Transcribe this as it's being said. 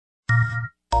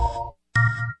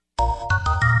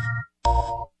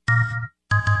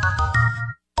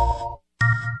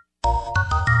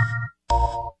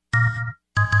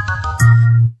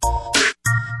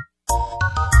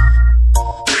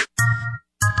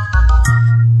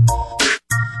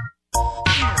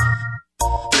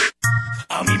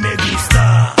A mí me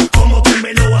gusta como tú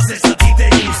me lo haces, a ti te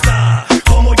gusta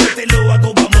como yo te lo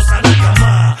hago, vamos a la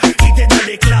cama y te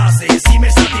daré clases y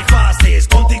me satisfaces,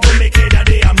 contigo me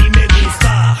quedaré. A mí me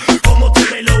gusta como tú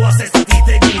me lo haces, a ti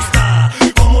te gusta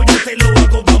como yo te lo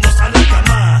hago, vamos a la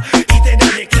cama y te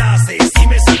daré clases y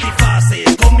me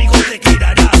satisfaces, conmigo te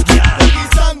quedarás ya.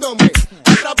 Conquisándome,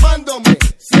 atrapándome,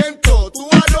 siento tu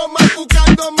aroma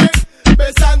buscándome,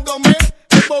 besándome,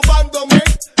 embobándome,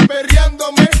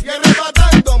 perreándome y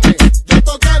arrebatándome, yo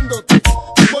tocándote,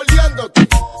 moldeándote,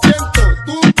 siento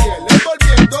tu piel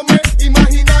envolviéndome,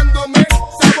 imaginándome,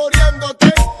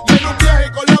 saboreándote, y en un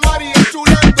viaje con la Mari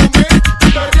enchulándome,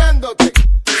 perreándote,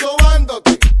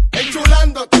 sobándote,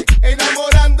 enchulándote,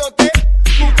 enamorándote,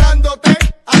 buscándote,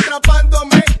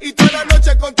 atrapándome y toda la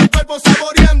noche con tu cuerpo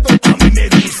saboreándote. A mí me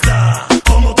gusta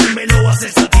como tú me lo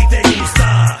haces, a ti te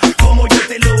gusta como yo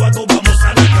te lo hago, vamos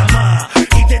a la cama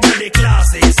y te daré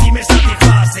clases y me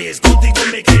satisfaces, contigo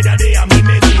me quedaré. A mí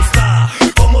me gusta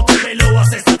como tú me lo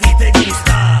haces, a ti te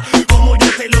gusta como yo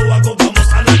te lo hago,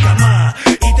 vamos a la cama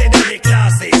y te daré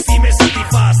clases y me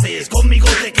satisfaces, conmigo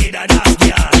te quedarás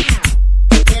ya.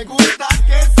 Me gusta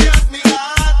que seas mi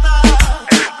gata,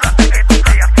 darte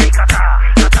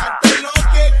lo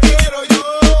que quiero yo,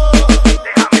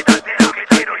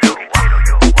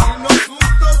 irnos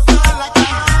juntos a la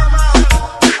cama,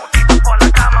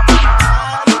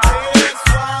 darte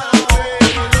suave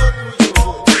lo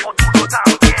tuyo,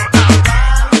 darte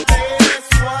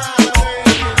suave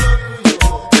lo tuyo.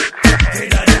 Te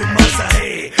daré un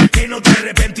masaje que no te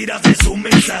arrepentirás de su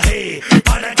mensaje,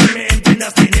 para que me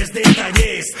entiendas tienes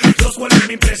detalles, los cuales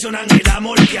me impresionan el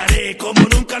amor que haré, como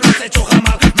nunca lo has hecho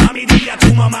jamás. Mami, dile a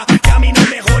tu mamá que a mí no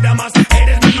me joda más,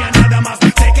 eres mía nada más,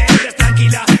 sé que eres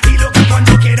tranquila y lo que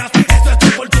cuando quieras, esto es tu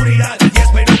oportunidad y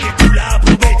espero que tú la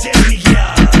aproveches mi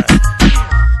guía.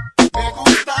 Me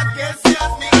gusta que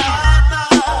seas mi gata,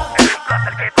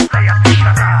 darte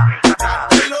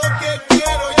lo que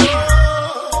quiero yo,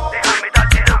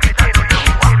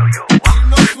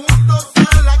 irnos juntos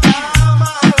a la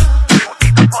cama,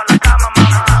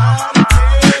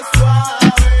 darte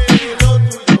suave lo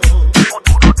tuyo,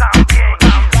 darte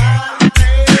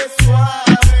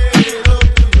suave lo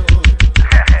tuyo.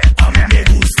 A mí me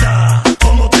gusta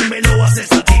como tú me lo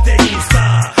haces, a ti te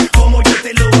gusta como yo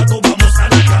te lo hago, vamos a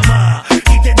la cama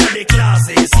y te daré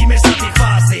clases y me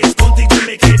satisfaces, contigo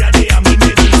me quedaré. A mí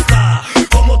me gusta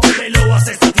como tú me lo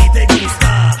haces, a ti te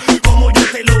gusta como yo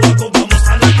te lo hago, vamos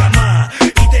a la cama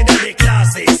y te daré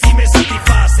clases y me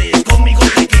satisfaces, conmigo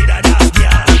te quedarás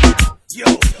ya. Yo,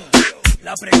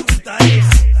 la pregunta es,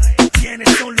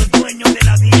 ¿quiénes son los dueños de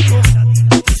la disco?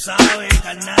 Tú sabes,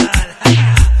 carnal.